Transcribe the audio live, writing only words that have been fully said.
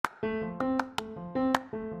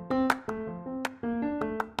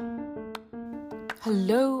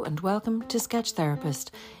Hello and welcome to Sketch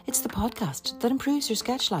Therapist. It's the podcast that improves your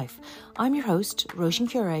sketch life. I'm your host, Roisin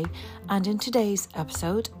Curé, and in today's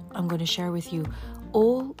episode, I'm going to share with you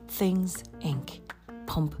all things ink.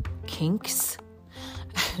 PumpkINKs,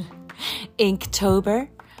 INKtober,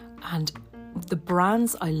 and the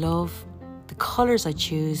brands I love, the colours I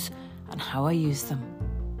choose, and how I use them.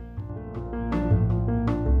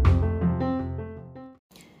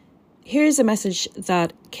 Here's a message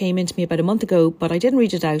that came into me about a month ago, but I didn't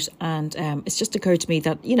read it out, and it's just occurred to me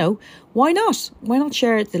that, why not? Why not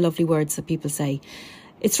share the lovely words that people say?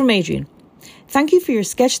 It's from Adrian. Thank you for your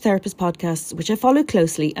Sketch Therapist podcasts, which I follow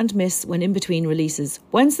closely and miss when in between releases.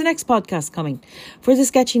 When's the next podcast coming? For the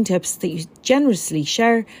sketching tips that you generously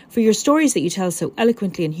share, for your stories that you tell so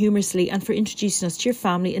eloquently and humorously, and for introducing us to your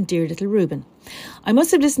family and dear little Reuben. I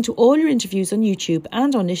must have listened to all your interviews on YouTube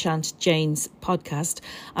and on Nishant Jain's podcast,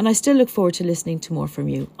 and I still look forward to listening to more from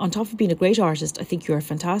you. On top of being a great artist, I think you're a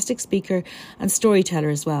fantastic speaker and storyteller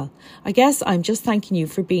as well. I guess I'm just thanking you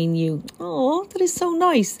for being you. Oh, that is so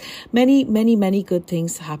nice. Many good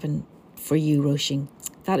things happen for you, Roisin.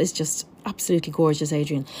 That is just absolutely gorgeous,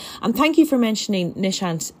 Adrian. And thank you for mentioning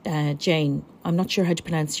Nishant Jain. I'm not sure how to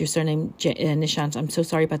pronounce your surname, Nishant. I'm so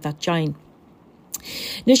sorry about that, Jain.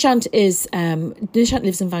 Nishant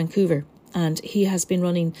lives in Vancouver, and he has been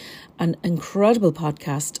running an incredible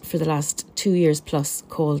podcast for the last 2 years plus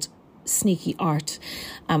called Sneaky Art.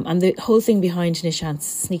 And the whole thing behind Nishant's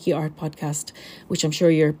Sneaky Art podcast, which I'm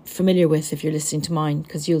sure you're familiar with if you're listening to mine,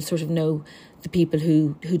 because you'll sort of know the people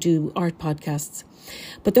who do art podcasts.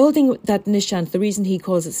 But the whole thing that Nishant, the reason he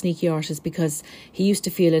calls it Sneaky Art is because he used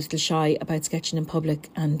to feel a little shy about sketching in public,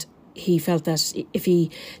 and he felt that if he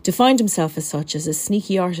defined himself as such, as a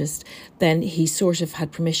sneaky artist, then he sort of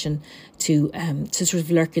had permission to sort of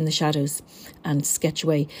lurk in the shadows and sketch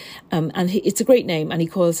away. It's a great name, and he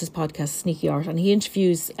calls his podcast Sneaky Art, and he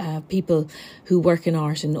interviews people who work in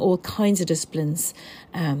art in all kinds of disciplines,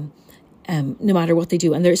 no matter what they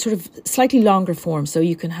do. And they're sort of slightly longer form, so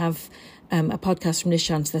you can have a podcast from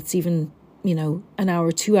Nishant that's even an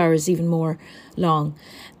hour, 2 hours, even more long.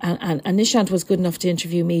 And Nishant was good enough to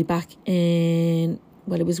interview me back in,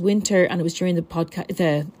 it was winter, and it was during the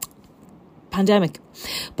pandemic.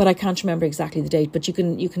 But I can't remember exactly the date, but you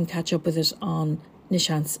can catch up with it on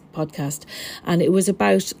Nishant's podcast. And it was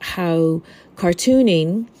about how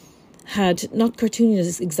cartooning not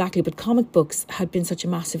cartooning exactly, but comic books had been such a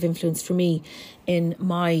massive influence for me in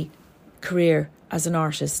my career as an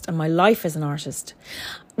artist and my life as an artist,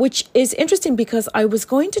 which is interesting because I was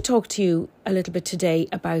going to talk to you a little bit today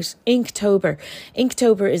about INKtober.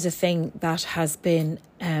 INKtober is a thing that has been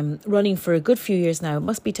running for a good few years now. It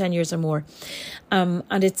must be 10 years or more.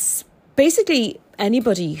 And it's basically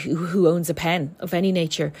anybody who owns a pen of any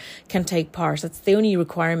nature can take part. That's the only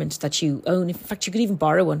requirement that you own. In fact, you could even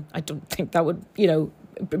borrow one. I don't think that would,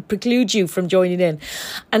 preclude you from joining in.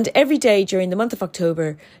 And every day during the month of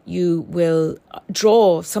October, you will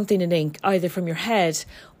draw something in ink, either from your head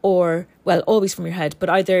or, always from your head, but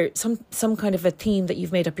either some kind of a theme that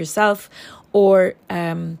you've made up yourself or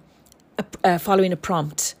following a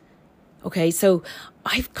prompt. Okay, so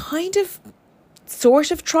I've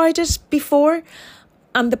sort of tried it before,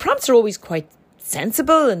 and the prompts are always quite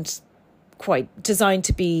sensible and quite designed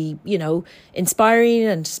to be, inspiring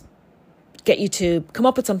and get you to come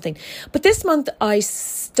up with something. But this month I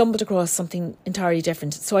stumbled across something entirely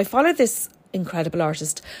different. So I followed this incredible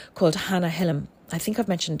artist called Hannah Hillam. I think I've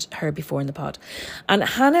mentioned her before in the pod. And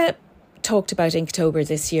Hannah talked about INKtober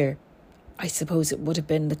this year. I suppose it would have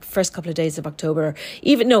been the first couple of days of October.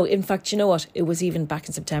 In fact, you know what? It was even back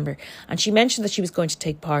in September. And she mentioned that she was going to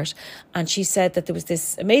take part. And she said that there was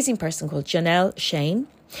this amazing person called Janelle Shane.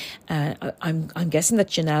 I'm guessing that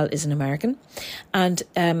Janelle is an American, and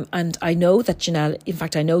I know that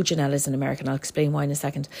Janelle is an American. I'll explain why in a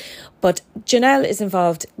second. But Janelle is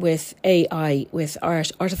involved with AI, with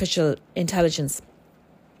artificial intelligence,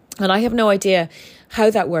 and I have no idea how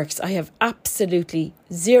that works. I have absolutely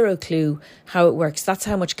zero clue how it works. That's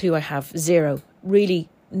how much clue I have. Zero, really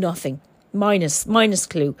nothing. Minus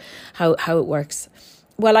clue how it works.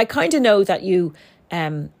 Well, I kind of know that you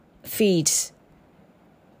feed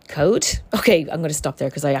code. Okay, I'm going to stop there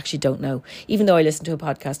because I actually don't know. Even though I listened to a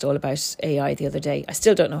podcast all about AI the other day, I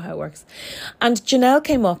still don't know how it works. And Janelle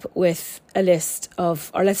came up with a list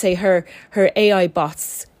of, or let's say her AI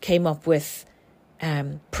bots came up with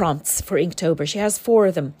prompts for INKtober. She has 4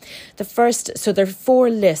 of them. So there are 4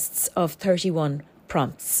 lists of 31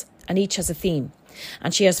 prompts, and each has a theme.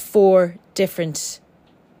 And she has 4 different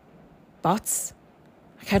bots.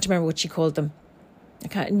 I can't remember what she called them. I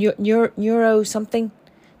can't, neuro something.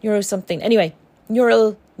 Anyway,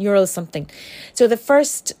 neural something. So the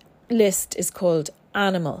first list is called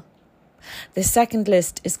animal. The second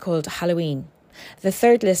list is called Halloween. The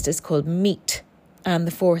third list is called meat. And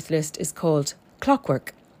the fourth list is called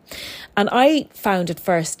clockwork. And I found at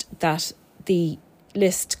first that the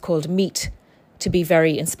list called meat to be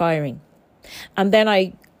very inspiring. And then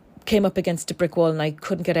I came up against a brick wall and I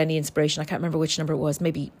couldn't get any inspiration. I can't remember which number it was,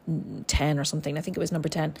 maybe 10 or something. I think it was number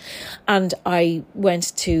 10. And I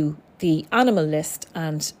went to the animal list,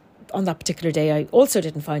 and on that particular day I also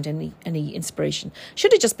didn't find any inspiration.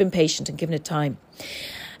 Should have just been patient and given it time.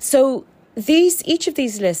 So each of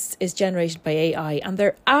these lists is generated by AI, and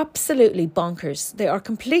they're absolutely bonkers. They are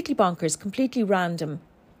completely bonkers, completely random.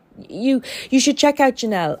 You should check out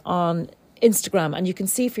Janelle on Instagram and you can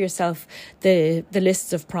see for yourself the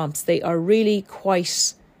lists of prompts. They are really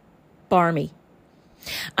quite barmy.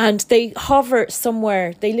 And they hover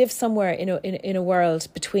somewhere, they live somewhere in a world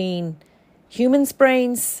between humans'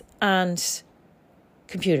 brains and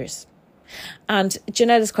computers. And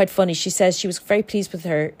Janelle is quite funny. She says she was very pleased with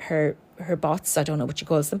her bots. I don't know what she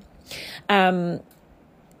calls them. And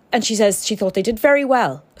she says she thought they did very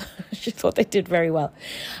well.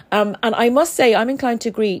 And I must say, I'm inclined to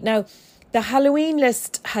agree. Now, the Halloween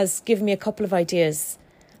list has given me a couple of ideas,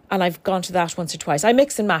 and I've gone to that once or twice. I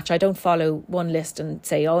mix and match. I don't follow one list and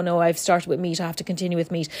say, oh no, I've started with meat, I have to continue with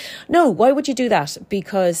meat. No, why would you do that?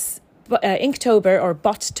 Because INKtober, or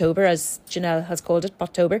Bottober, as Janelle has called it,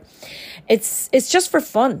 Bottober, it's just for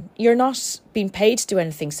fun. You're not being paid to do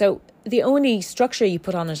anything. So the only structure you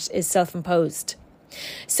put on it is self-imposed.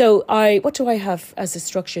 So what do I have as a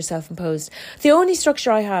structure self-imposed? The only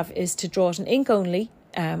structure I have is to draw it in ink only.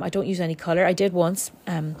 I don't use any colour. I did once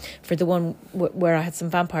for the one where I had some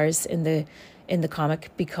vampires in the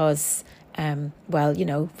comic because,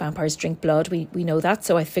 vampires drink blood. We know that.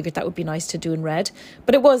 So I figured that would be nice to do in red.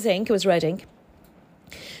 But it was ink. It was red ink.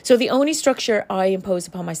 So the only structure I impose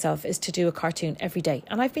upon myself is to do a cartoon every day.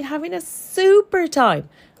 And I've been having a super time.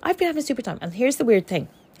 And here's the weird thing.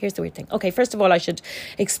 Okay, first of all, I should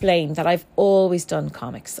explain that I've always done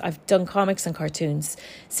comics. I've done comics and cartoons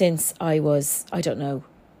since I was, I don't know,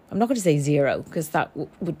 I'm not going to say 0 because that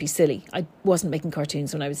would be silly. I wasn't making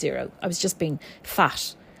cartoons when I was 0. I was just being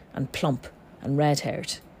fat and plump and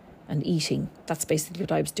red-haired and eating. That's basically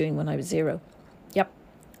what I was doing when I was 0. Yep,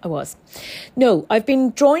 I was. No, I've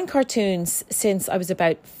been drawing cartoons since I was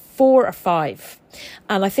about 4 or 5.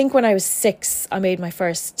 And I think when I was 6, I made my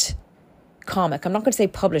first comic. I'm not going to say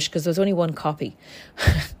published because there was only one copy.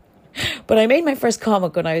 But I made my first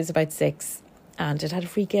comic when I was about 6. And it had a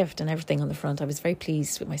free gift and everything on the front. I was very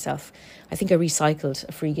pleased with myself. I think I recycled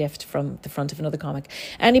a free gift from the front of another comic.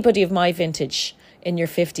 Anybody of my vintage in your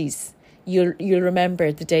 50s, you'll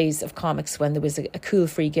remember the days of comics when there was a cool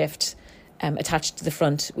free gift attached to the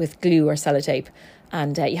front with glue or sellotape.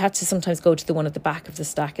 And you had to sometimes go to the one at the back of the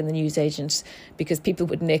stack in the newsagent because people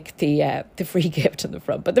would nick the free gift in the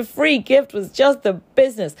front. But the free gift was just the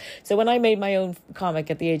business. So when I made my own comic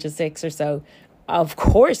at the age of 6 or so, of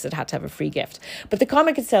course it had to have a free gift. But the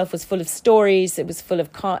comic itself was full of stories. It was full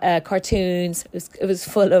of cartoons. It was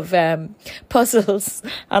full of puzzles.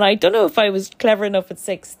 And I don't know if I was clever enough at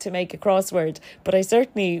 6 to make a crossword, but I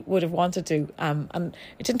certainly would have wanted to. And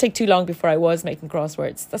it didn't take too long before I was making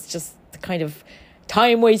crosswords. That's just the kind of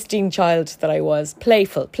time-wasting child that I was.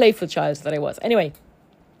 Playful child that I was. Anyway,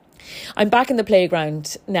 I'm back in the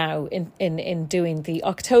playground now in doing the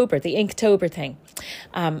INKtober thing.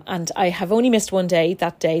 And I have only missed one day,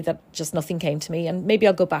 that just nothing came to me. And maybe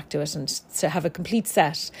I'll go back to it and to have a complete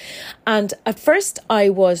set. And at first I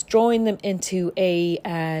was drawing them into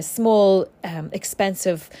a small,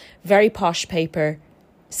 expensive, very posh paper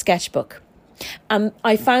sketchbook. And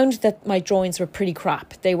I found that my drawings were pretty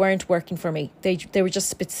crap. They weren't working for me. They were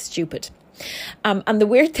just a bit stupid. And the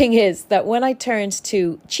weird thing is that when I turned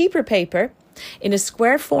to cheaper paper in a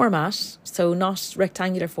square format, so not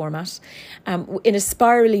rectangular format, in a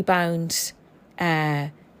spirally bound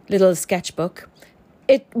little sketchbook,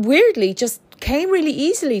 it weirdly just came really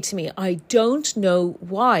easily to me. I don't know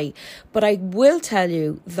why, but I will tell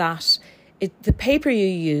you that the paper you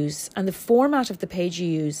use and the format of the page you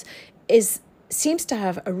use seems to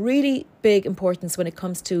have a really big importance when it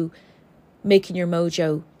comes to making your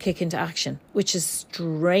mojo kick into action, which is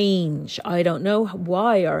strange. I don't know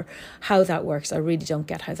why or how that works. I really don't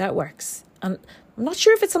get how that works. And I'm not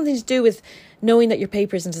sure if it's something to do with knowing that your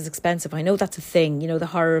paper isn't as expensive. I know that's a thing, the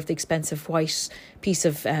horror of the expensive white piece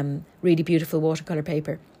of really beautiful watercolour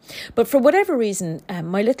paper. But for whatever reason,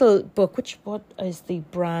 my little book, what is the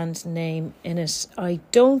brand name in it? I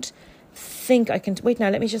don't think I can... Wait now,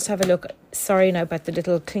 let me just have a look. Sorry now about the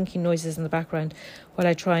little clinking noises in the background while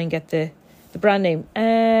I try and get the brand name.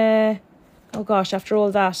 Oh gosh, after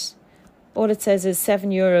all that, all it says is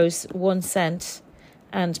 €7, 1 cent,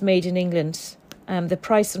 and made in England. The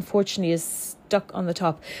price, unfortunately, is stuck on the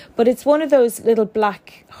top. But it's one of those little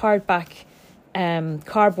black hardback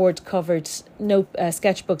cardboard covered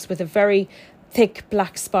sketchbooks with a very thick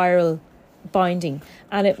black spiral binding,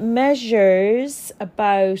 and it measures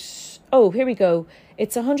about, here we go,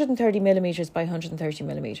 it's 130 millimeters by 130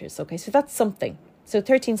 millimeters. Okay, so that's something. So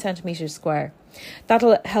 13 centimeters square.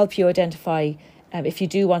 That'll help you identify, if you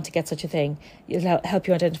do want to get such a thing, it'll help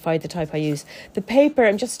you identify the type I use. The paper,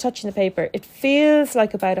 I'm just touching the paper, it feels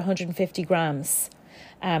like about 150 grams.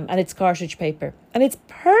 And it's cartridge paper, and it's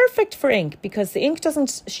perfect for ink because the ink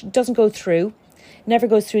doesn't go through, never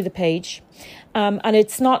goes through the page, and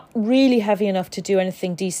it's not really heavy enough to do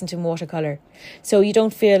anything decent in watercolor. So you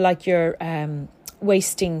don't feel like you're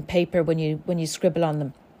wasting paper when you scribble on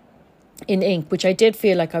them in ink, which I did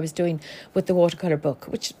feel like I was doing with the watercolor book,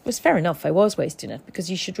 which was fair enough. I was wasting it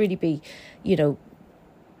because you should really be,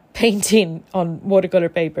 painting on watercolor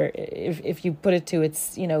paper if you put it to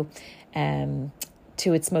its,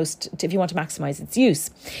 to its most, if you want to maximize its use.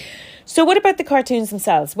 So what about the cartoons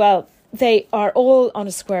themselves? Well, they are all on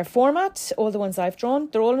a square format. All the ones I've drawn,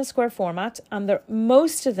 they're all in a square format, and they're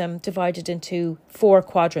most of them divided into 4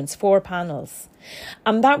 quadrants, 4 panels.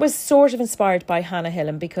 And that was sort of inspired by Hannah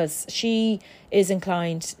Hillam because she is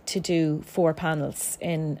inclined to do 4 panels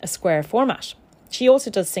in a square format. She also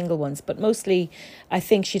does single ones, but mostly I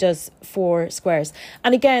think she does 4 squares.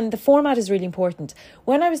 And again, the format is really important.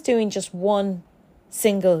 When I was doing just one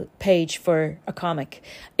single page for a comic,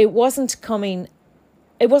 it wasn't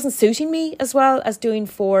suiting me as well as doing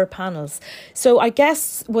 4 panels. So I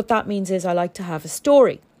guess what that means is I like to have a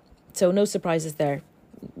story. So no surprises there.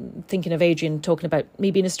 Thinking of Adrian talking about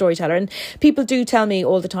me being a storyteller, and people do tell me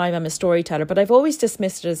all the time I'm a storyteller, but I've always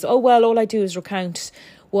dismissed it as, all I do is recount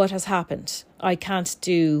what has happened. I can't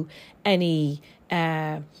do any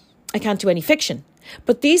fiction.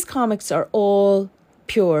 But these comics are all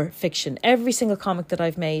pure fiction. Every single comic that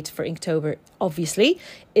I've made for INKtober, obviously,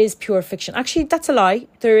 is pure fiction. Actually, that's a lie.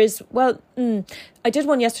 There is, I did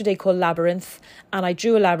one yesterday called Labyrinth, and I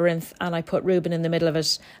drew a labyrinth and I put Ruben in the middle of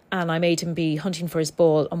it, and I made him be hunting for his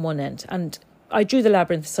ball on one end. And I drew the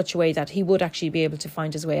labyrinth in such a way that he would actually be able to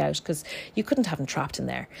find his way out, because you couldn't have him trapped in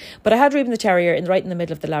there. But I had Ruben the Terrier right in the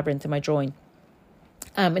middle of the labyrinth in my drawing.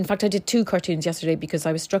 In fact, I did 2 cartoons yesterday because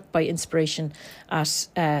I was struck by inspiration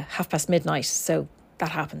at midnight. So that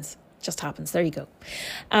happens. Just happens. There you go.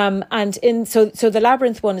 So the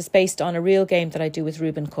labyrinth one is based on a real game that I do with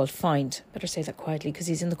Ruben called Find. Better say that quietly because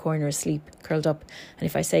he's in the corner asleep, curled up. And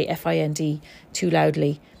if I say FIND too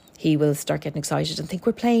loudly, he will start getting excited and think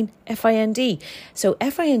we're playing FIND. So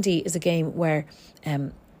FIND is a game where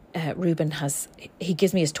Ruben he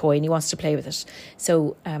gives me his toy and he wants to play with it.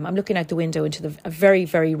 So I'm looking out the window into a very,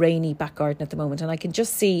 very rainy back garden at the moment, and I can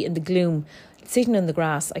just see in the gloom, sitting in the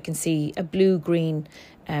grass, I can see a blue-green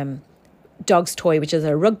dog's toy, which is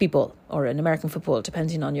a rugby ball or an American football,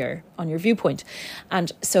 depending on your viewpoint.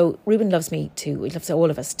 And so Ruben loves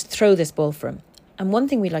all of us to throw this ball for him. And one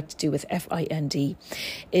thing we like to do with FIND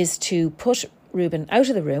is to put Ruben out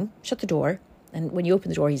of the room, shut the door, and when you open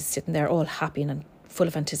the door, he's sitting there all happy and full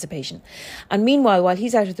of anticipation. And meanwhile, while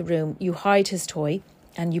he's out of the room, you hide his toy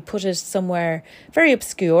and you put it somewhere very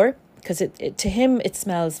obscure, because to him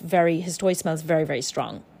his toy smells very, very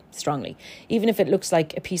strongly. Even if it looks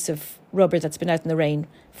like a piece of rubber that's been out in the rain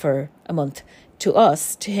for a month,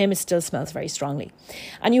 to him it still smells very strongly.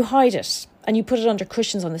 And you hide it and you put it under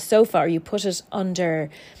cushions on the sofa, or you put it under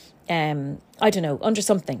under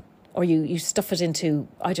something, or you stuff it into,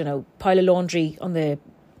 pile of laundry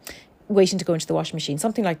waiting to go into the washing machine,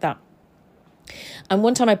 something like that. And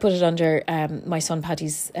one time I put it under my son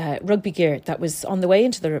Paddy's rugby gear that was on the way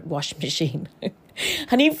into the washing machine.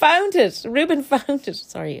 And he found it. Ruben found it.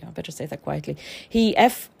 Sorry, I better say that quietly. He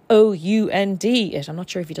FOUND it. I'm not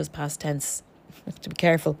sure if he does past tense. To be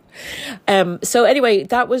careful. So anyway,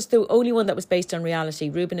 that was the only one that was based on reality,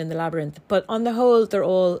 Ruben in the Labyrinth. But on the whole, they're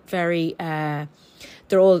all very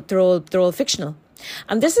they're all fictional.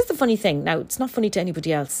 And this is the funny thing. Now, it's not funny to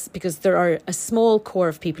anybody else, because there are a small core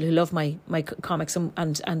of people who love my comics and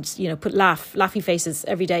put laughy faces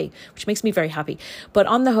every day, which makes me very happy. But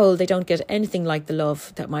on the whole, they don't get anything like the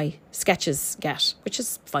love that my sketches get, which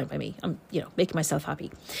is fine by me. I'm, making myself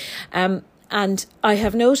happy. And I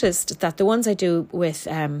have noticed that the ones I do with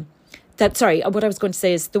what I was going to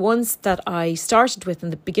say is the ones that I started with in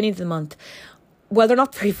the beginning of the month, well, they're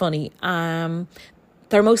not very funny.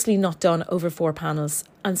 They're mostly not done over 4 panels.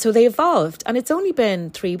 And so they evolved. And it's only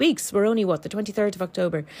been 3 weeks. We're only, the 23rd of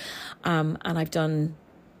October. And I've done,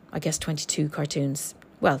 I guess, 22 cartoons.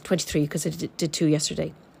 Well, 23 because I did 2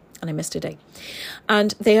 yesterday. And I missed a day.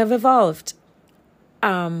 And they have evolved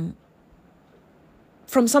from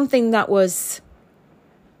something that was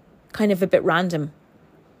kind of a bit random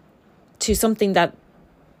to something that,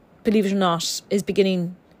 believe it or not, is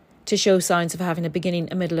beginning to show signs of having a beginning,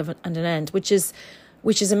 a middle, and an end, which is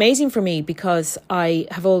amazing for me because I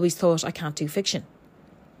have always thought I can't do fiction.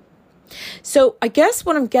 So I guess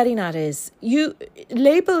what I'm getting at is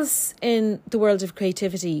labels in the world of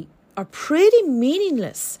creativity are pretty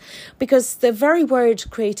meaningless because the very word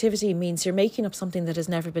creativity means you're making up something that has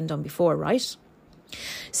never been done before, right?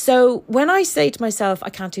 So when I say to myself, I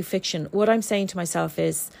can't do fiction, what I'm saying to myself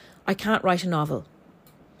is, I can't write a novel.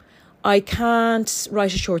 I can't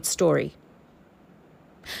write a short story.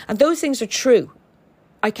 And those things are true.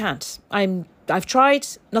 I can't. I've tried,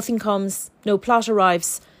 nothing comes, no plot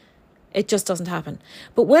arrives. It just doesn't happen.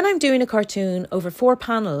 But when I'm doing a cartoon over 4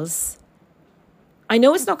 panels, I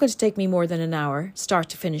know it's not going to take me more than an hour, start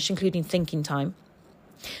to finish, including thinking time.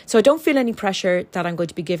 So I don't feel any pressure that I'm going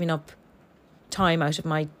to be giving up time out of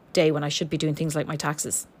my day when I should be doing things like my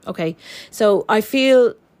taxes. Okay. So I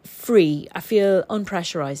feel free. I feel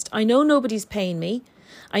unpressurized. I know nobody's paying me.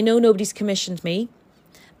 I know nobody's commissioned me.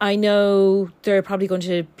 I know they're probably going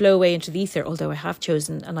to blow away into the ether, although I have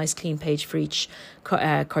chosen a nice clean page for each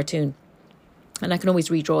cartoon. And I can always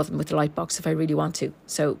redraw them with the Lightbox if I really want to.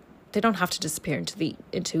 So they don't have to disappear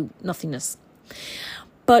into nothingness.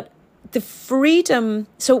 But the freedom,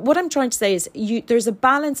 so what I'm trying to say is there's a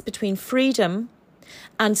balance between freedom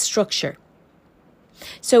and structure.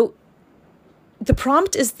 So the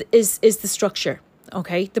prompt is the structure,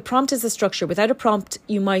 okay? The prompt is the structure. Without a prompt,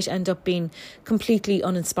 you might end up being completely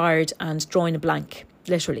uninspired and drawing a blank,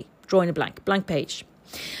 literally drawing a blank page.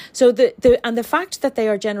 So the fact that they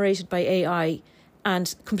are generated by AI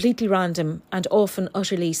and completely random and often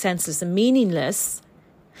utterly senseless and meaningless,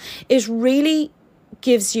 it really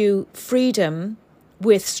gives you freedom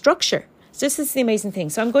with structure. So this is the amazing thing.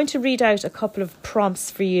 So I'm going to read out a couple of prompts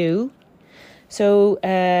for you. So,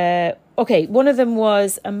 okay, one of them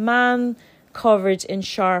was a man covered in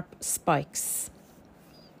sharp spikes.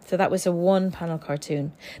 So that was a 1-panel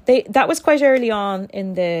cartoon. That was quite early on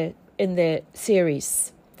in the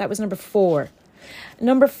series. That was number 4.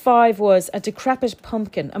 Number 5 was a decrepit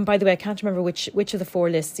pumpkin. And by the way, I can't remember which of the 4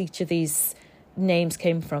 lists each of these names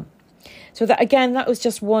came from. So that again, that was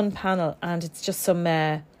just 1 panel, and it's just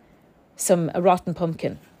a rotten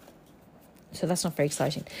pumpkin. So that's not very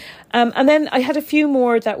exciting. And then I had a few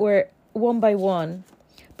more that were 1 by 1,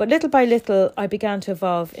 but little by little I began to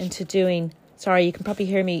evolve into doing. Sorry, you can probably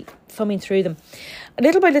hear me thumbing through them.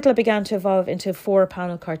 Little by little I began to evolve into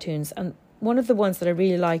 4-panel cartoons, and one of the ones that I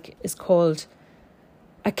really like is called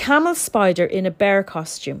A Camel Spider in a Bear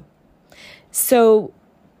Costume. So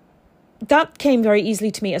that came very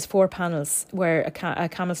easily to me as 4 panels, where a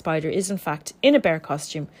camel spider is in fact in a bear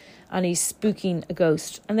costume and he's spooking a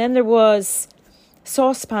ghost. And then there was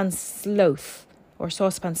Saucepan Sloth or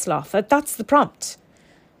Saucepan Sloth. That's the prompt.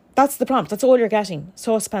 That's the prompt. That's all you're getting.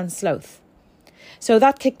 Saucepan Sloth. So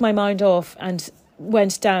that kicked my mind off and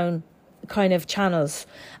went down kind of channels.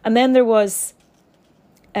 And then there was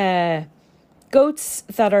goats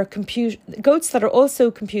that are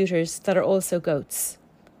also computers that are also goats.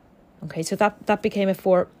 Okay, so that became a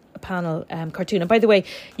 4-panel cartoon. And by the way,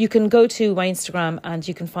 you can go to my Instagram and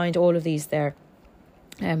you can find all of these there.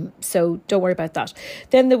 So don't worry about that.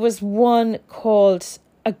 Then there was one called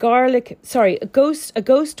a ghost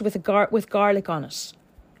with garlic on it.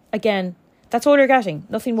 Again, that's all you're getting,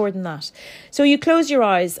 nothing more than that. So you close your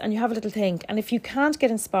eyes and you have a little think. And if you can't get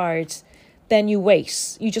inspired, then you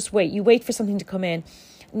wait. You just wait. You wait for something to come in.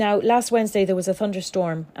 Now, last Wednesday there was a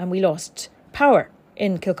thunderstorm and we lost power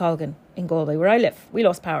in Kilcolgan, in Galway, where I live. We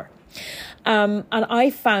lost power. And I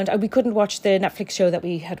found we couldn't watch the Netflix show that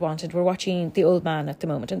we had wanted. We're watching The Old Man at the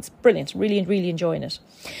moment, and it's brilliant. Really, really enjoying it.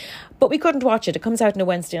 But we couldn't watch it. It comes out on a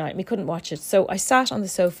Wednesday night, and we couldn't watch it. So I sat on the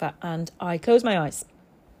sofa and I closed my eyes.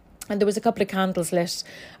 And there was a couple of candles lit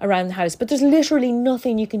around the house. But there's literally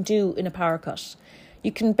nothing you can do in a power cut.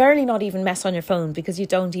 You can barely not even mess on your phone because you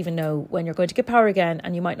don't even know when you're going to get power again,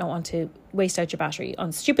 and you might not want to waste out your battery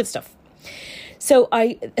on stupid stuff. So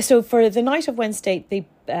for the night of Wednesday, the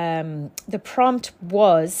prompt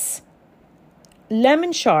was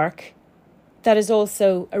lemon shark that is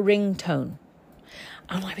also a ringtone.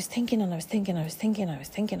 And I was thinking, and I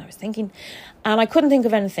couldn't think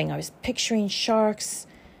of anything. I was picturing sharks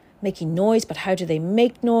making noise, but how do they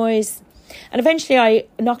make noise? And eventually I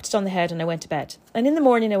knocked it on the head and I went to bed. And in the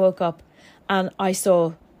morning I woke up and I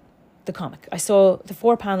saw the comic. I saw the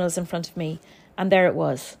 4 panels in front of me, and there it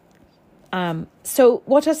was. So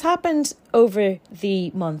what has happened over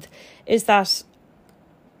the month is that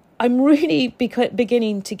I'm really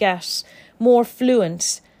beginning to get more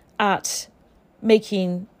fluent at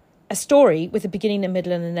making a story with a beginning, a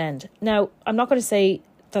middle and an end. Now, I'm not going to say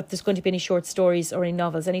that there's going to be any short stories or any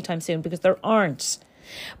novels anytime soon, because there aren't.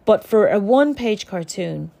 But for a 1-page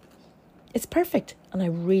cartoon, it's perfect, and I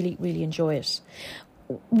really, really enjoy it.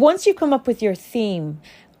 Once you come up with your theme,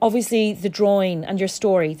 obviously the drawing and your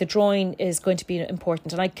story, the drawing is going to be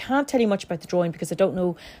important. And I can't tell you much about the drawing because I don't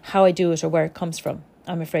know how I do it or where it comes from,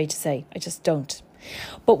 I'm afraid to say. I just don't.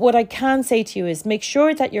 But what I can say to you is make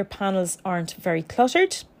sure that your panels aren't very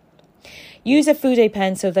cluttered. Use a Fude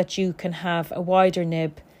pen so that you can have a wider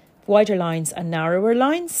nib, wider lines and narrower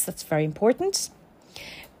lines. That's very important.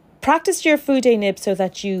 Practice your Fude nib so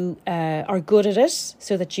that you are good at it,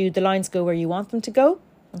 so that the lines go where you want them to go.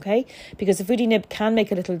 Okay, because the Fude nib can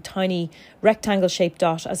make a little tiny rectangle shaped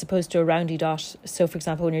dot as opposed to a roundy dot. So for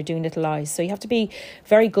example, when you're doing little eyes, so you have to be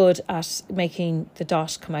very good at making the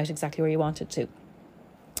dot come out exactly where you want it to.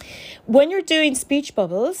 When you're doing speech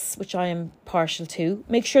bubbles, which I am partial to,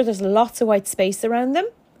 make sure there's lots of white space around them.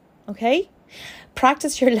 Okay,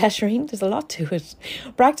 practice your lettering. There's a lot to it.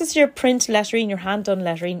 Practice your print lettering, your hand done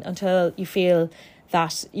lettering, until you feel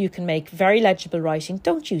that you can make very legible writing.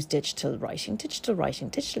 Don't use digital writing. Digital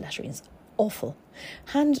lettering is awful.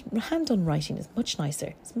 Hand done writing is much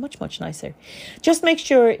nicer. It's much, much nicer. Just make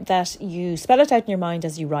sure that you spell it out in your mind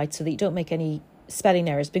as you write so that you don't make any spelling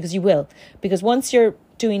errors, because you will. Because once you're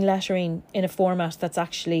doing lettering in a format that's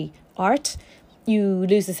actually art, you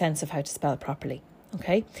lose the sense of how to spell properly.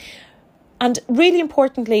 Okay? And really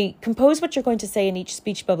importantly, compose what you're going to say in each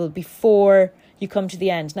speech bubble before you come to the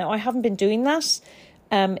end. Now, I haven't been doing that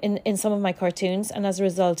in some of my cartoons, and as a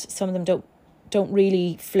result, some of them don't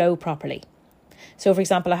really flow properly. So, for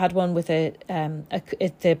example, I had one with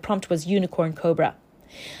the prompt was unicorn cobra,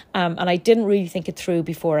 and I didn't really think it through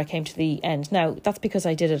before I came to the end. Now, that's because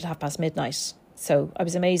I did it at midnight, so I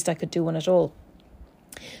was amazed I could do one at all.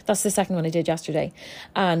 That's the second one I did yesterday,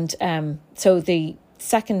 and so the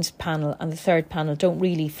second panel and the third panel don't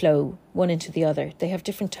really flow one into the other. They have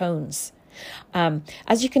different tones.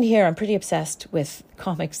 As you can hear, I'm pretty obsessed with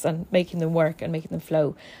comics and making them work and making them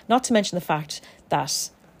flow. Not to mention the fact that,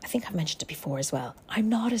 I think I've mentioned it before as well, I'm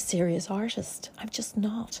not a serious artist. I'm just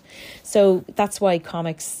not. So that's why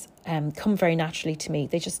comics come very naturally to me.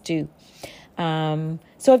 They just do. So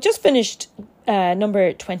I've just finished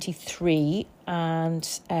number 23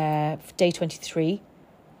 and day 23,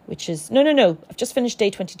 which is, no, I've just finished day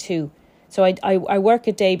 22. So I work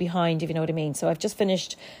a day behind, if you know what I mean. So I've just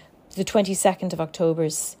finished the 22nd of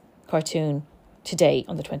October's cartoon today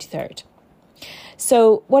on the 23rd.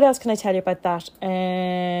 So what else can I tell you about that?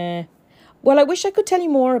 Well, I wish I could tell you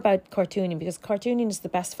more about cartooning, because cartooning is the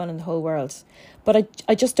best fun in the whole world. But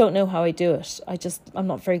I just don't know how I do it. I'm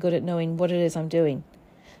not very good at knowing what it is I'm doing.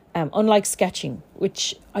 Unlike sketching,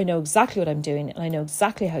 which I know exactly what I'm doing and I know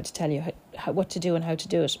exactly how to tell you what to do and how to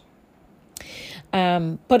do it.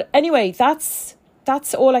 But anyway, that's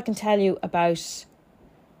all I can tell you about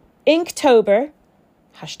INKtober,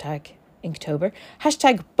 hashtag INKtober,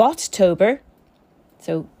 hashtag BotTober.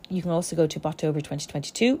 So you can also go to BotTober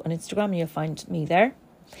 2022 on Instagram and you'll find me there.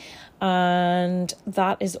 And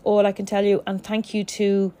that is all I can tell you. And thank you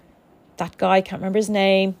to that guy, I can't remember his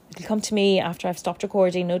name. It'll come to me after I've stopped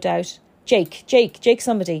recording, no doubt. Jake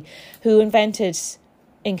somebody, who invented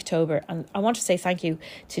INKtober. And I want to say thank you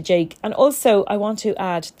to Jake. And also I want to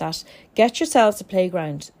add that get yourselves a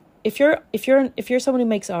playground. If you're someone who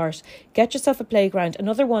makes art, get yourself a playground.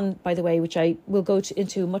 Another one, by the way, which I will go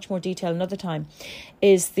into much more detail another time,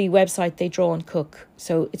 is the website They Draw and Cook.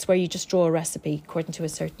 So it's where you just draw a recipe according to a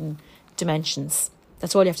certain dimensions.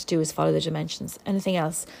 That's all you have to do is follow the dimensions. Anything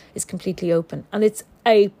else is completely open. And it's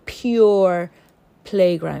a pure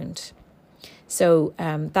playground. So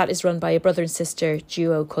that is run by a brother and sister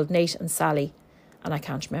duo called Nate and Sally. And I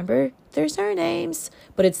can't remember their surnames.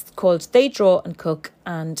 But it's called They Draw and Cook.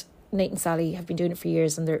 And Nate and Sally have been doing it for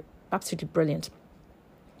years and they're absolutely brilliant.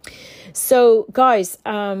 So guys,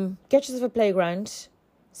 get yourself a playground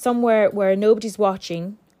somewhere where nobody's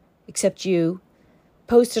watching except you.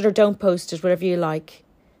 Post it or don't post it, whatever you like.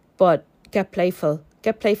 But get playful.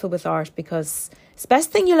 Get playful with art, because it's the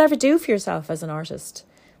best thing you'll ever do for yourself as an artist,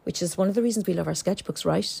 which is one of the reasons we love our sketchbooks,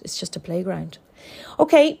 right? It's just a playground.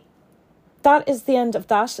 Okay, that is the end of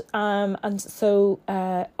that. And so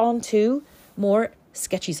on to more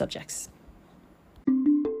sketchy subjects.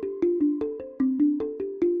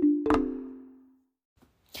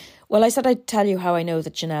 Well, I said I'd tell you how I know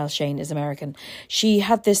that Janelle Shane is American. She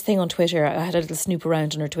had this thing on Twitter. I had a little snoop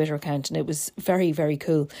around on her Twitter account, and it was very, very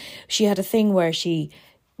cool. She had a thing where she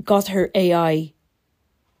got her AI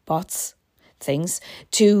bots, things,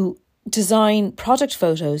 to design product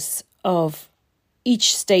photos of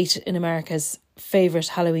each state in America's favourite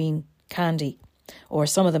Halloween candy, or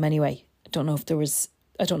some of them anyway. I don't know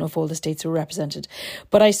if all the states were represented,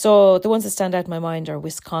 but I saw the ones that stand out in my mind are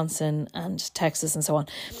Wisconsin and Texas and so on.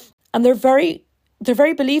 And they're very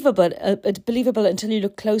believable until you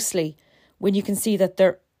look closely, when you can see that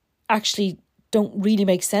they're actually don't really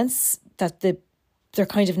make sense, that they're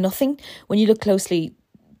kind of nothing. When you look closely,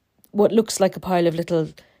 what looks like a pile of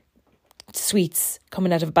little sweets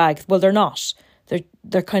coming out of a bag, well, they're not.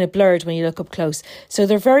 They're kind of blurred when you look up close. So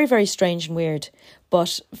they're very, very strange and weird,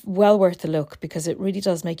 but well worth a look, because it really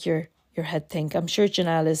does make your head think. I'm sure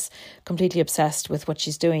Janelle is completely obsessed with what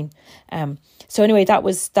she's doing. So anyway, that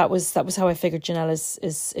was how I figured Janelle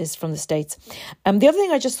is from the States. The other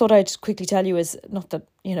thing I just thought I'd quickly tell you is, not that,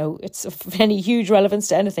 it's of any huge relevance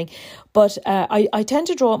to anything, but I tend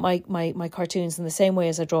to draw my cartoons in the same way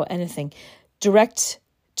as I draw anything, direct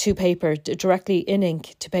to paper, directly in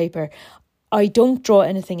ink to paper. I don't draw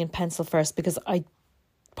anything in pencil first,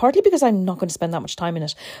 partly because I'm not going to spend that much time in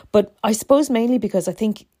it, but I suppose mainly because I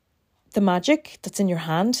think the magic that's in your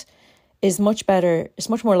hand is much better, it's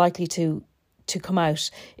much more likely to come out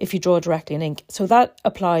if you draw directly in ink. So that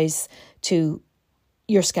applies to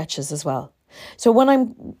your sketches as well. So when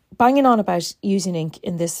I'm banging on about using ink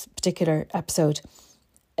in this particular episode,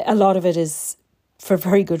 a lot of it is for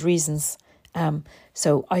very good reasons.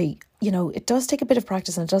 So it does take a bit of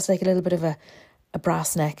practice, and it does take a little bit of a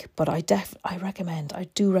brass neck, but I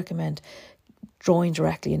do recommend drawing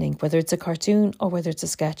directly in ink, whether it's a cartoon or whether it's a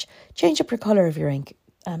sketch. Change up your colour of your ink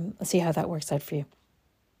and see how that works out for you.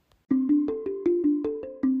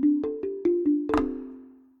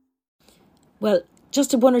 Well,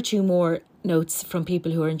 just one or two more notes from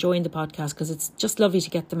people who are enjoying the podcast, because it's just lovely to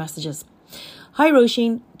get the messages. Hi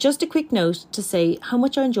Roisin, just a quick note to say how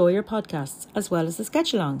much I enjoy your podcasts as well as the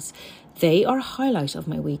sketch-alongs. They are a highlight of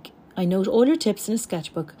my week. I note all your tips in a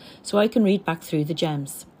sketchbook so I can read back through the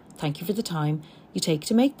gems. Thank you for the time you take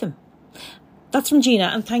to make them. That's from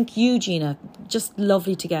Gina, and thank you, Gina. Just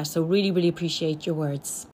lovely to get, so really, really appreciate your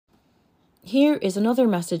words. Here is another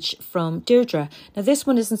message from Deirdre. Now, this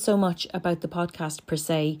one isn't so much about the podcast per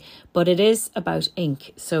se, but it is about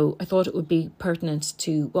ink. So I thought it would be pertinent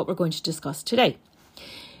to what we're going to discuss today.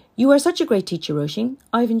 You are such a great teacher, Roisin.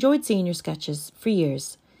 I've enjoyed seeing your sketches for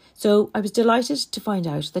years. So I was delighted to find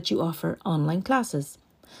out that you offer online classes.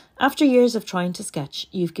 After years of trying to sketch,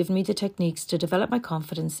 you've given me the techniques to develop my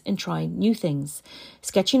confidence in trying new things.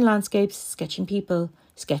 Sketching landscapes, sketching people,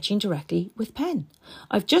 sketching directly with pen.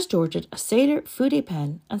 I've just ordered a Sailor Fude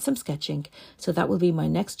pen and some sketch ink, so that will be my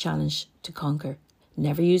next challenge to conquer.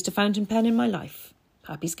 Never used a fountain pen in my life.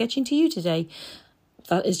 Happy sketching to you today.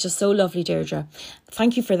 That is just so lovely, Deirdre.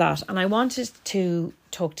 Thank you for that. And I wanted to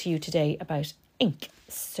talk to you today about ink.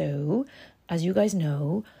 So, as you guys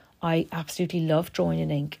know, I absolutely love drawing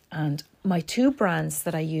in ink, and my two brands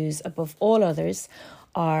that I use above all others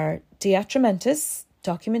are Diatramentis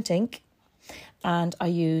Document Ink, and I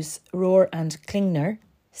use Rohr and Klingner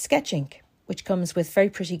Sketch Ink, which comes with very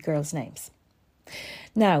pretty girls' names.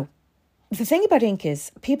 Now, the thing about ink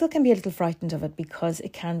is people can be a little frightened of it because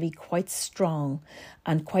it can be quite strong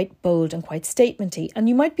and quite bold and quite statementy, and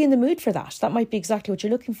you might be in the mood for that. That might be exactly what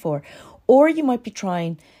you're looking for. Or you might be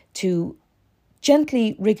trying to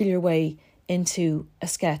gently wriggle your way into a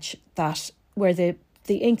sketch where the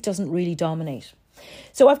ink doesn't really dominate.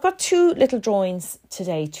 So I've got two little drawings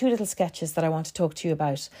today, two little sketches that I want to talk to you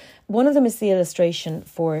about. One of them is the illustration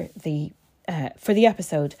for the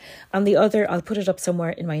episode, and the other, I'll put it up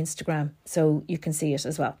somewhere in my Instagram so you can see it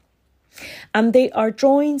as well. And they are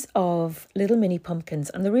drawings of little mini pumpkins,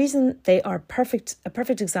 and the reason they are a perfect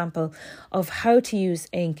example of how to use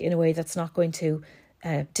ink in a way that's not going to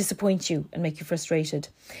disappoint you and make you frustrated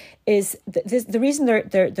is the reason they're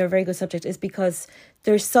a very good subject is because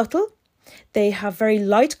they're subtle. They have very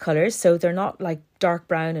light colours, so they're not like dark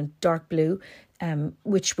brown and dark blue,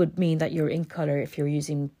 which would mean that your ink colour, if you're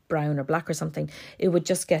using brown or black or something, it would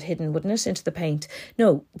just get hidden, wouldn't it, into the paint?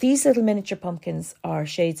 No, these little miniature pumpkins are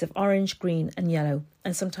shades of orange, green and yellow,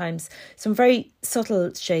 and sometimes some very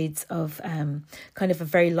subtle shades of kind of a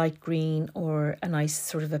very light green or a nice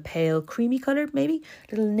sort of a pale creamy colour, maybe,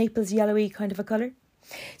 little Naples yellowy kind of a colour.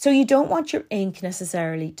 So you don't want your ink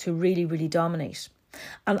necessarily to really, really dominate.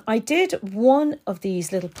 And I did one of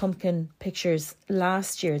these little pumpkin pictures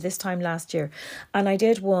this time last year, and I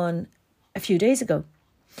did one a few days ago.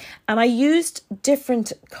 And I used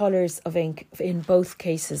different colours of ink in both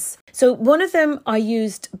cases. So one of them I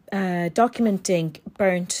used PumpkINK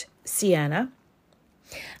Burnt Sienna.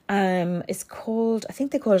 It's called, I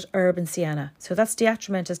think they call it Urban Sienna. So that's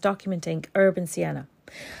Diatramentis PumpkINK Urban Sienna.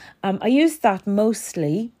 I used that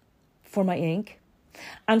mostly for my ink.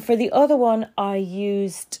 And for the other one, I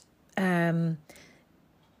used Carmen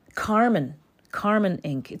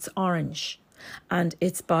ink. It's orange. And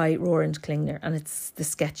it's by Roland Klingner, and it's the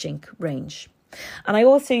Sketch Ink range. And I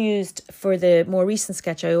also used, for the more recent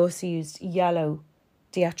sketch, I also used yellow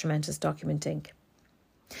Diatramentis PumpkINK.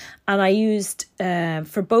 And I used,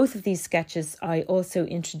 for both of these sketches, I also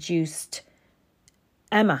introduced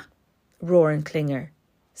Emma Roland Klingner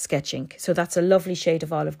Sketch Ink. So that's a lovely shade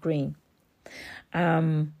of olive green.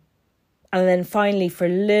 And then finally, for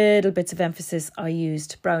little bits of emphasis, I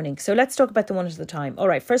used brown ink. So let's talk about the one at a time. All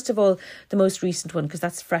right, first of all, the most recent one, because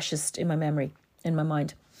that's freshest in my memory, in my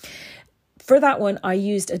mind. For that one, I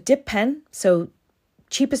used a dip pen. So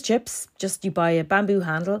cheap as chips, just you buy a bamboo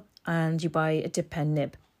handle and you buy a dip pen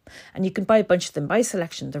nib. And you can buy a bunch of them, buy a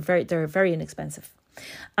selection. They're very inexpensive.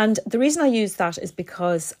 And the reason I use that is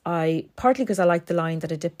because partly because I like the line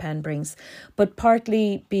that a dip pen brings, but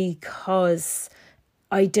partly because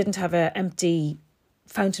I didn't have an empty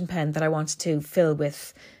fountain pen that I wanted to fill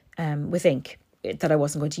with ink that I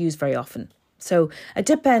wasn't going to use very often. So a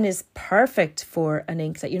dip pen is perfect for an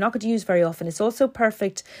ink that you're not going to use very often. It's also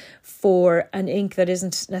perfect for an ink that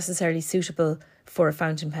isn't necessarily suitable for a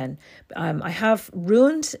fountain pen. I have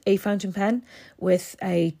ruined a fountain pen with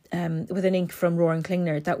an ink from Roland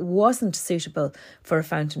Klingner that wasn't suitable for a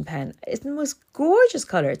fountain pen. It's the most gorgeous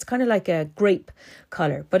colour. It's kind of like a grape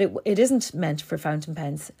colour, but it isn't meant for fountain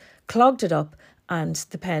pens. Clogged it up and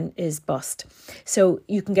the pen is bust. So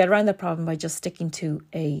you can get around that problem by just sticking to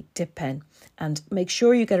a dip pen, and make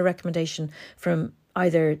sure you get a recommendation from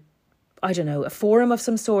either, I don't know, a forum of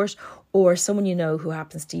some sort, or someone you know who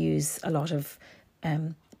happens to use a lot of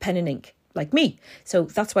pen and ink like me. So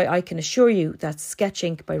that's why I can assure you that Sketch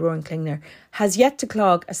Ink by Roland Klingner has yet to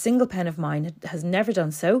clog a single pen of mine. It has never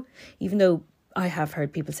done so, even though I have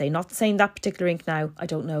heard people say, not saying that particular ink now, I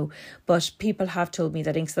don't know, but people have told me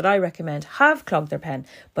that inks that I recommend have clogged their pen.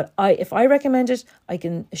 But if I recommend it, I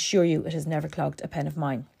can assure you it has never clogged a pen of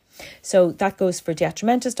mine. So that goes for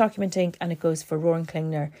Diatramentis PumpkINK, and it goes for Roland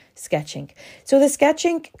Klingner Sketch Ink. So the Sketch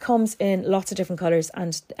Ink comes in lots of different colours,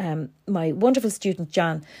 and my wonderful student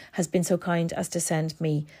Jan has been so kind as to send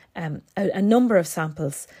me a number of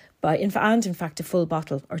samples in fact a full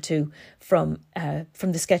bottle or two from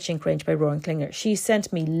the Sketch Ink range by Roland Klingner. She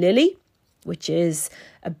sent me Lily, which is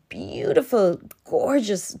a beautiful,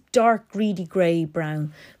 gorgeous, dark, greedy grey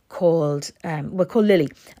brown called Lily,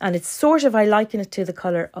 and it's sort of, I liken it to the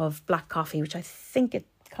colour of black coffee, which I think it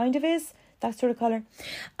kind of is, that sort of colour.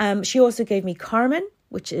 She also gave me Carmen,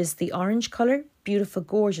 which is the orange colour, beautiful,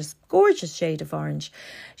 gorgeous shade of orange.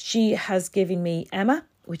 She has given me Emma,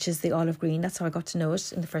 which is the olive green. That's how I got to know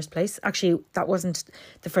it in the first place. Actually, that wasn't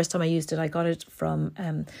the first time I used it. I got it from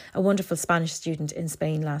a wonderful Spanish student in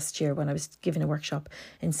Spain last year when I was giving a workshop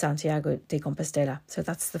in Santiago de Compostela. So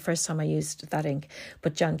that's the first time I used that ink.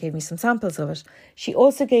 But Jan gave me some samples of it. She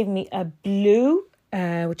also gave me a blue,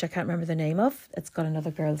 which I can't remember the name of. It's got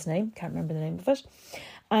another girl's name. Can't remember the name of it.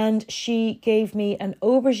 And she gave me an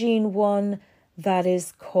aubergine one that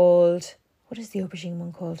is called... What is the aubergine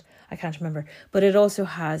one called? I can't remember. But it also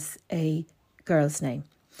has a girl's name.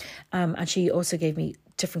 And she also gave me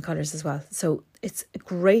different colours as well. So it's a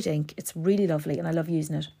great ink. It's really lovely and I love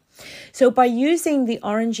using it. So by using the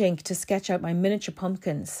orange ink to sketch out my miniature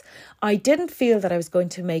pumpkins, I didn't feel that I was going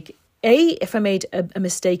to make... if I made a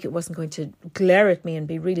mistake, it wasn't going to glare at me and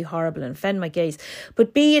be really horrible and offend my gaze.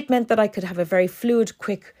 But B, it meant that I could have a very fluid,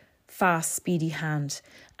 quick, fast, speedy hand.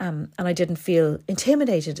 And I didn't feel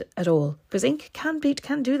intimidated at all, because ink can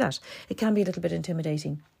do that. It can be a little bit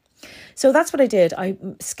intimidating. So that's what I did. I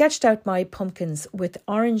sketched out my pumpkins with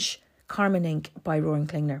orange Carmen ink by Roland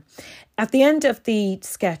Klingner. At the end of the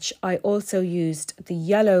sketch, I also used the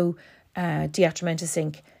yellow Diatramentis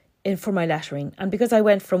ink for my lettering. And because I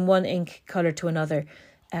went from one ink colour to another,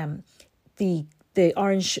 the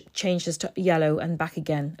orange changes to yellow and back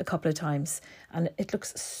again a couple of times. And it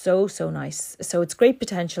looks so nice. So it's great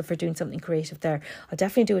potential for doing something creative there. I'll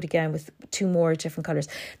definitely do it again with 2 more different colours.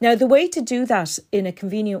 Now, the way to do that in a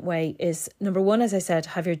convenient way is, number one, as I said,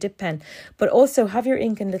 have your dip pen, but also have your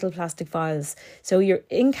ink in little plastic vials. So your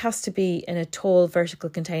ink has to be in a tall vertical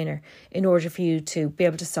container in order for you to be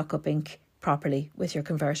able to suck up ink properly with your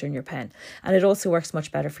converter in your pen. And it also works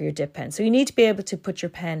much better for your dip pen. So you need to be able to put your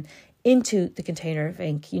pen into the container of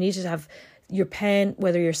ink. You need to have your pen,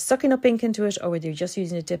 whether you're sucking up ink into it or whether you're just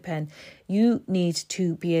using a dip pen, you need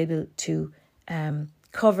to be able to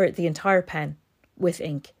cover the entire pen with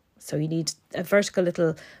ink. So you need a vertical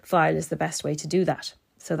little file is the best way to do that.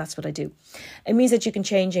 So that's what I do. It means that you can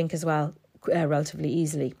change ink as well relatively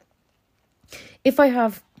easily. If I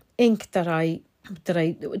have ink that I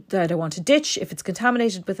want to ditch, if it's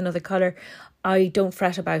contaminated with another colour, I don't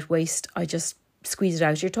fret about waste. I just squeeze it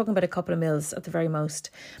out. You're talking about a couple of mils at the very most.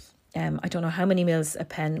 I don't know how many mils a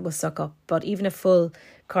pen will suck up, but even a full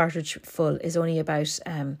cartridge full is only about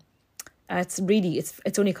it's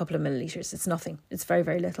only a couple of millilitres. It's nothing. It's very,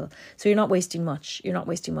 very little. So you're not wasting much.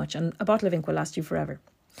 And a bottle of ink will last you forever.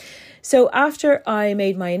 So after I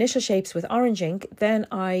made my initial shapes with orange ink, then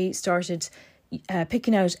I started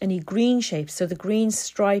picking out any green shapes. So the green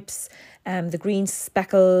stripes, the green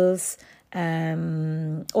speckles,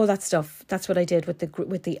 all that stuff. That's what I did with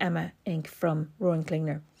the Emma ink from Rowan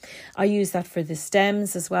Klingner. I used that for the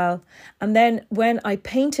stems as well. And then when I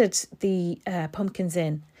painted the pumpkins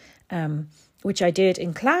in, which I did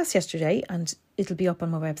in class yesterday, and it'll be up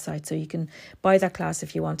on my website, so you can buy that class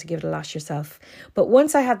if you want to give it a lash yourself. But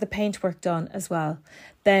once I had the paintwork done as well,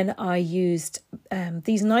 then I used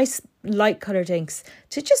these nice light coloured inks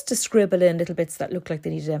to scribble in little bits that look like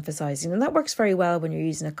they needed emphasising. And that works very well when you're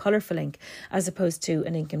using a colourful ink as opposed to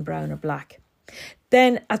an ink in brown or black.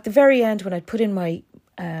 Then at the very end, when I put in my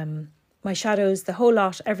shadows, the whole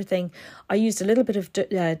lot, everything, I used a little bit of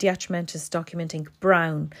Diatramentis Document Ink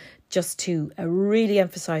Brown just to really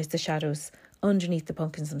emphasise the shadows underneath the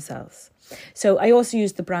pumpkins themselves. So I also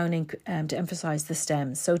used the brown ink to emphasise the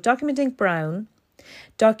stems. So Document Ink Brown,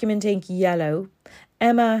 Document Ink Yellow,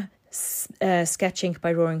 Emma Sketch Ink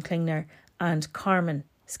by Rowan Klingner, and Carmen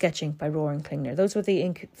Sketch Ink by Rowan Klingner. Those were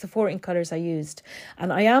the 4 ink colours I used.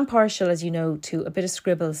 And I am partial, as you know, to a bit of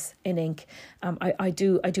scribbles in ink. I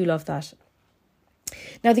do love that.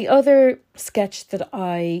 Now, the other sketch that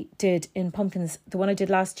I did in pumpkins, the one I did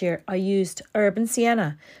last year, I used Urban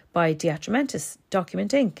Sienna by Diatramentis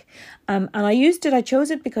Document Ink. And I chose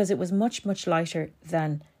it because it was much, much lighter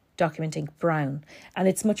than Document Ink Brown, and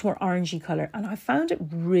it's much more orangey colour, and I found it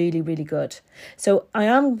really, really good. So I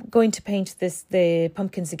am going to paint the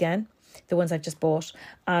pumpkins again, the ones I've just bought,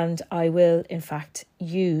 and I will in fact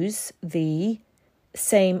use the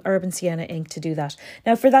same Urban Sienna ink to do that.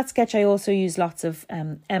 Now for that sketch I also used lots of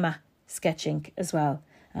Emma sketch ink as well.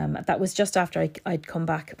 That was just after I'd come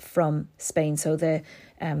back from Spain, so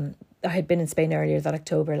I had been in Spain earlier that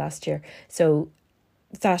October last year, so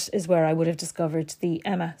that is where I would have discovered the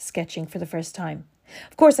Emma sketching for the first time.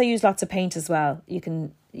 Of course, I use lots of paint as well. You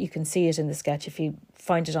can see it in the sketch if you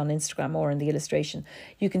find it on Instagram or in the illustration.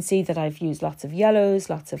 You can see that I've used lots of yellows,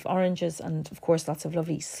 lots of oranges, and of course lots of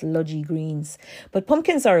lovely sludgy greens. But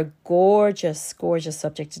pumpkins are a gorgeous, gorgeous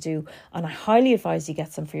subject to do, and I highly advise you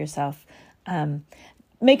get some for yourself.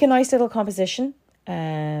 Make a nice little composition.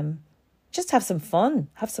 Just have some fun.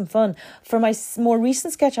 For my more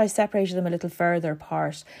recent sketch, I separated them a little further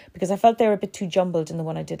apart because I felt they were a bit too jumbled in the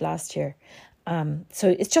one I did last year. So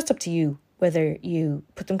it's just up to you whether you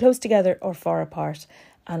put them close together or far apart,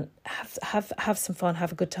 and have some fun,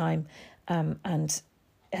 have a good time. As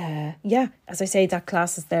I say, that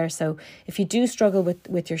class is there. So if you do struggle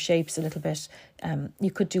with your shapes a little bit,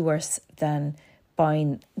 you could do worse than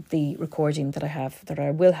buying the recording that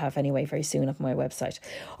I will have anyway very soon on my website.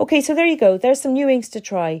 Okay, so there you go. There's some new inks to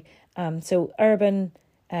try. So Urban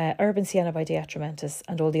Sienna by Diatramentis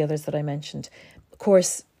and all the others that I mentioned. Of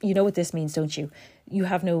course, you know what this means, don't you? You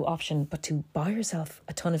have no option but to buy yourself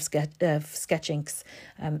a ton of sketch inks.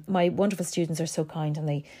 My wonderful students are so kind,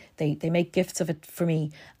 and they make gifts of it for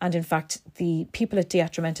me. And in fact, the people at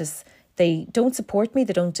Diatramentis, they don't support me.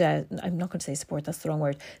 They don't, I'm not going to say support, that's the wrong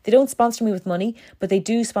word. They don't sponsor me with money, but they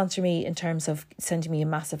do sponsor me in terms of sending me a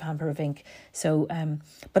massive hamper of ink. So,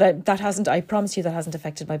 I promise you that hasn't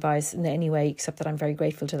affected my buys in any way, except that I'm very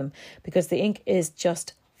grateful to them because the ink is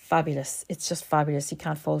just fabulous. It's just fabulous. You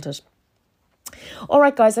can't fault it. All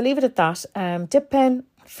right, guys, I'll leave it at that. Dip pen,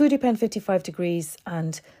 foodie pen 55 degrees,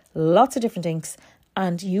 and lots of different inks,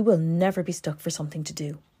 and you will never be stuck for something to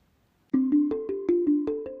do.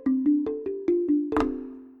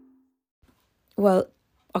 Well,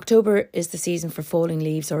 October is the season for falling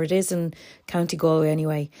leaves, or it is in County Galway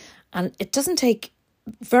anyway. And it doesn't take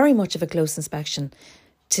very much of a close inspection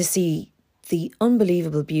to see the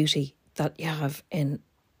unbelievable beauty that you have in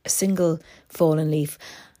a single fallen leaf.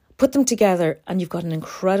 Put them together and you've got an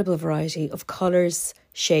incredible variety of colours,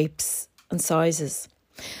 shapes and sizes.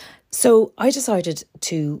 So I decided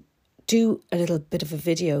to do a little bit of a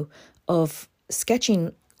video of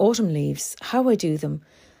sketching autumn leaves, how I do them,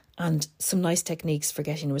 and some nice techniques for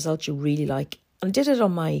getting results you really like. And I did it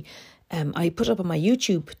on my, I put it up on my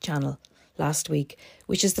YouTube channel last week,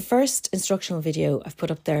 which is the first instructional video I've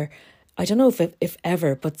put up there. I don't know if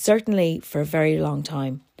ever, but certainly for a very long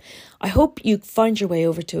time. I hope you find your way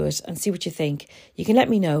over to it and see what you think. You can let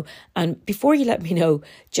me know. And before you let me know,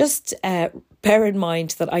 just bear in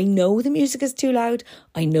mind that I know the music is too loud.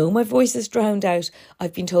 I know my voice is drowned out.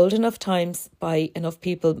 I've been told enough times by enough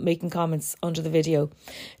people making comments under the video.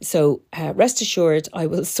 So rest assured, I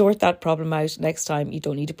will sort that problem out next time. You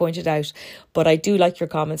don't need to point it out. But I do like your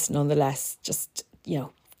comments nonetheless. Just,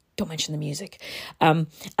 don't mention the music. And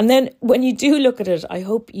then when you do look at it, I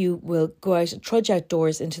hope you will go out and trudge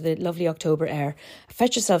outdoors into the lovely October air.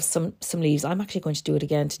 Fetch yourself some leaves. I'm actually going to do it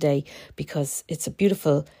again today because it's a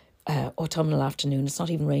beautiful autumnal afternoon. It's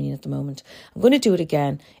not even raining at the moment. I'm going to do it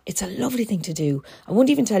again. It's a lovely thing to do. I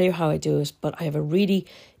won't even tell you how I do it, but I have a really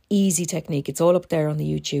easy technique. It's all up there on the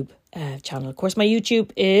YouTube channel. Of course, my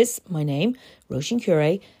YouTube is my name, Roisin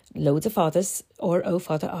Cure, loads of fathers, or O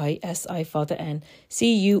father I, S I father N,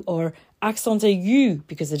 C U, or accent aigu,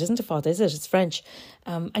 because it isn't a father, is it? It's French.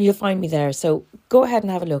 And you'll find me there. So go ahead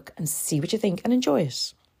and have a look and see what you think and enjoy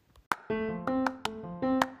it.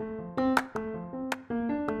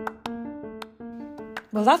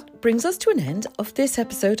 Well, that brings us to an end of this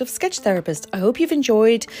episode of Sketch Therapist. I hope you've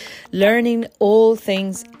enjoyed learning all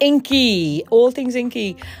things inky. All things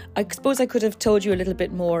inky. I suppose I could have told you a little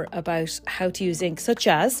bit more about how to use ink, such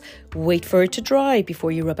as wait for it to dry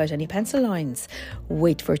before you rub out any pencil lines.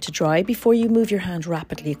 Wait for it to dry before you move your hand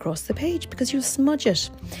rapidly across the page because you'll smudge it.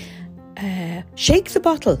 Shake the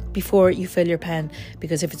bottle before you fill your pen,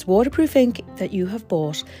 because if it's waterproof ink that you have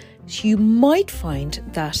bought, you might find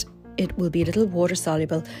that it will be a little water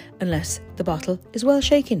soluble unless the bottle is well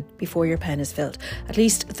shaken before your pen is filled. At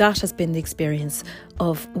least that has been the experience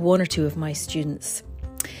of one or two of my students.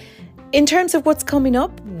 In terms of what's coming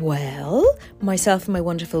up, well, myself and my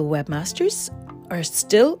wonderful webmasters are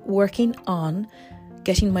still working on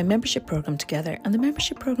getting my membership program together, and the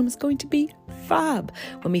membership program is going to be fab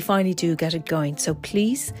when we finally do get it going. So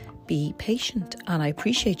please be patient, and I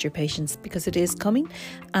appreciate your patience because it is coming,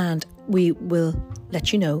 and we will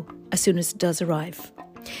let you know as soon as it does arrive.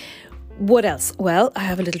 What else? Well, I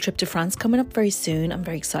have a little trip to France coming up very soon. I'm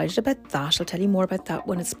very excited about that. I'll tell you more about that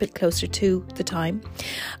when it's a bit closer to the time.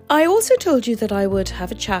 I also told you that I would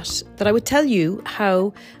have a chat, that I would tell you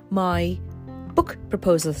how my book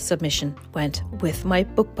proposal submission went with my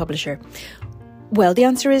book publisher. Well, the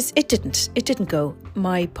answer is it didn't go.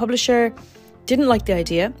 My publisher didn't like the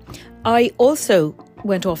idea. I also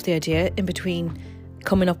went off the idea in between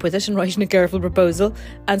coming up with it and writing a careful proposal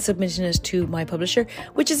and submitting it to my publisher,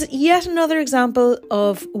 which is yet another example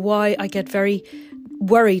of why I get very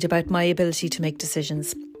worried about my ability to make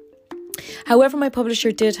decisions. However, my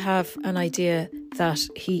publisher did have an idea that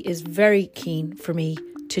he is very keen for me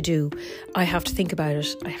to do. I have to think about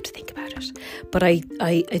it. But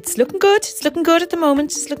it's looking good. It's looking good at the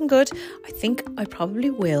moment. It's looking good. I think I probably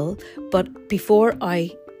will. But before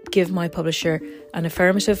I give my publisher an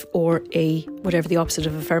affirmative or a whatever the opposite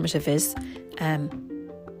of affirmative is,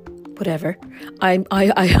 whatever, I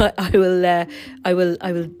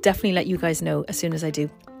will definitely let you guys know as soon as I do.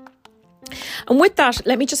 And with that,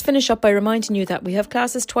 let me just finish up by reminding you that we have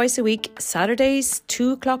classes twice a week, Saturdays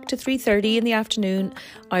 2 o'clock to 3:30 in the afternoon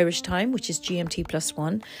Irish time, which is GMT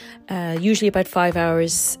 +1, usually about 5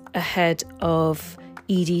 hours ahead of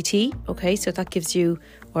EDT. Okay, so that gives you,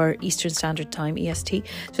 or Eastern Standard Time, EST.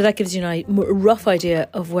 So that gives you a rough idea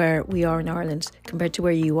of where we are in Ireland compared to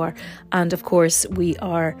where you are. And of course, we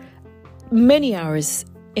are many hours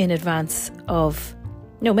in advance of,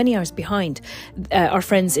 no, many hours behind our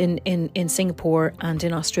friends in Singapore and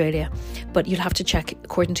in Australia. But you'll have to check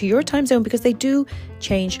according to your time zone because they do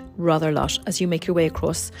change rather a lot as you make your way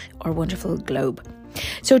across our wonderful globe.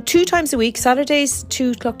 So 2 times a week, Saturdays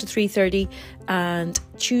 2 o'clock to 3:30 and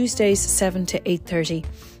Tuesdays 7 to 8:30.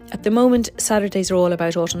 At the moment, Saturdays are all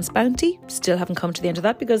about Autumn's Bounty. Still haven't come to the end of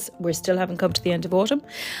that because we still haven't come to the end of autumn.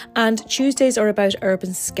 And Tuesdays are about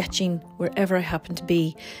urban sketching wherever I happen to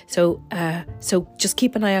be. So just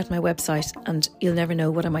keep an eye out on my website and you'll never know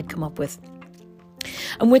what I might come up with.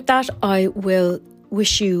 And with that, I will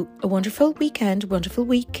wish you a wonderful weekend, wonderful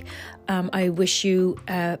week. I wish you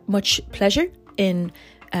much pleasure in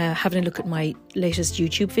having a look at my latest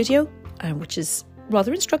YouTube video, which is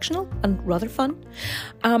rather instructional and rather fun.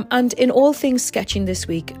 And in all things sketching this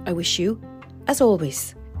week, I wish you, as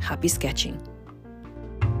always, happy sketching.